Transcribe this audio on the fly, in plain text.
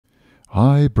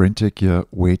Hi, BrenTech here,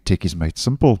 where tech is made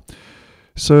simple.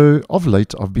 So, of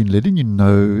late, I've been letting you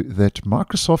know that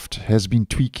Microsoft has been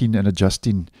tweaking and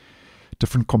adjusting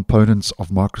different components of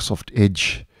Microsoft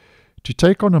Edge to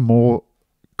take on a more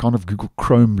kind of Google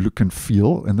Chrome look and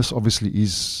feel. And this obviously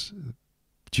is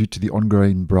due to the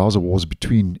ongoing browser wars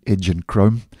between Edge and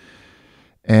Chrome.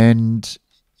 And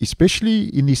especially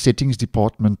in the settings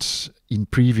department in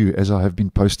preview, as I have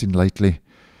been posting lately,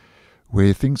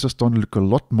 where things are starting to look a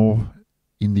lot more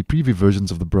in the preview versions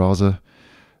of the browser,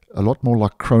 a lot more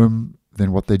like Chrome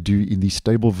than what they do in the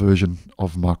stable version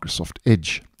of Microsoft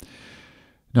Edge.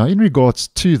 Now, in regards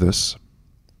to this,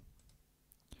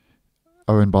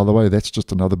 oh, and by the way, that's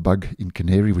just another bug in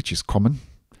Canary, which is common.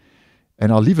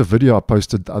 And I'll leave a video I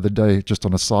posted the other day, just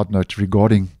on a side note,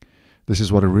 regarding this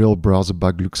is what a real browser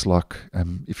bug looks like,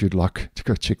 if you'd like to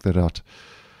go check that out.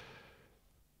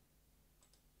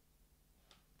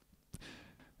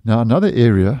 Now, another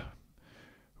area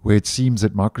where it seems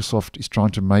that Microsoft is trying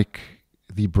to make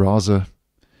the browser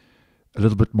a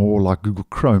little bit more like Google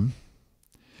Chrome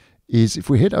is if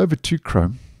we head over to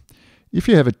Chrome, if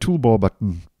you have a toolbar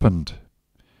button pinned,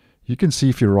 you can see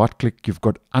if you right click, you've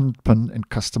got Unpin and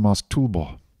Customize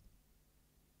Toolbar.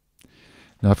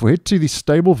 Now, if we head to the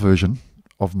stable version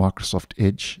of Microsoft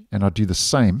Edge and I do the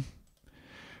same,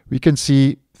 we can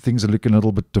see things are looking a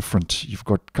little bit different. You've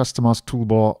got Customize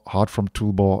Toolbar, Hide from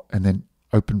Toolbar, and then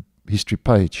Open History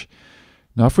Page.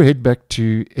 Now, if we head back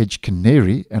to Edge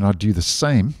Canary and I do the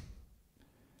same,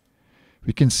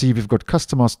 we can see we've got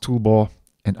Customize Toolbar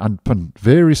and Unpin.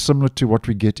 Very similar to what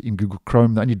we get in Google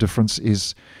Chrome. The only difference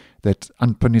is that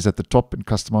Unpin is at the top and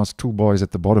Customize Toolbar is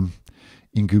at the bottom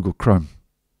in Google Chrome.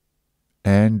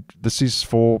 And this is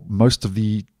for most of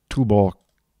the toolbar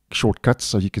shortcuts,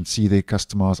 so you can see there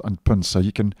Customize Unpin. So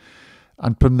you can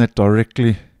unpin that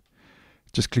directly,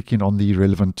 just clicking on the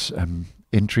relevant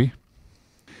entry.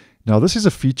 Now, this is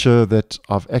a feature that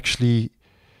I've actually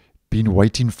been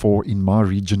waiting for in my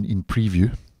region in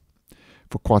preview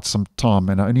for quite some time,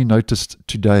 and I only noticed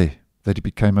today that it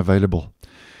became available.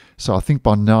 So I think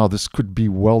by now this could be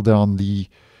well down the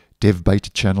dev beta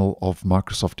channel of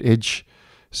Microsoft Edge.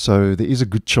 So there is a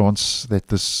good chance that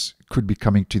this could be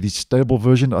coming to the stable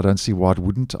version. I don't see why it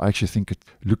wouldn't. I actually think it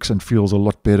looks and feels a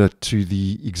lot better to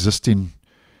the existing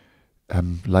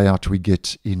layout we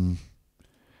get in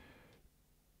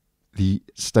the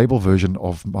stable version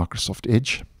of Microsoft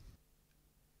Edge.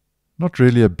 Not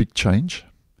really a big change,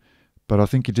 but I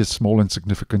think it is small and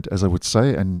significant, as I would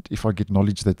say. And if I get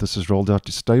knowledge that this is rolled out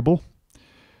to stable,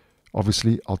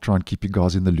 obviously I'll try and keep you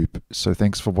guys in the loop. So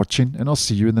thanks for watching, and I'll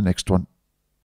see you in the next one.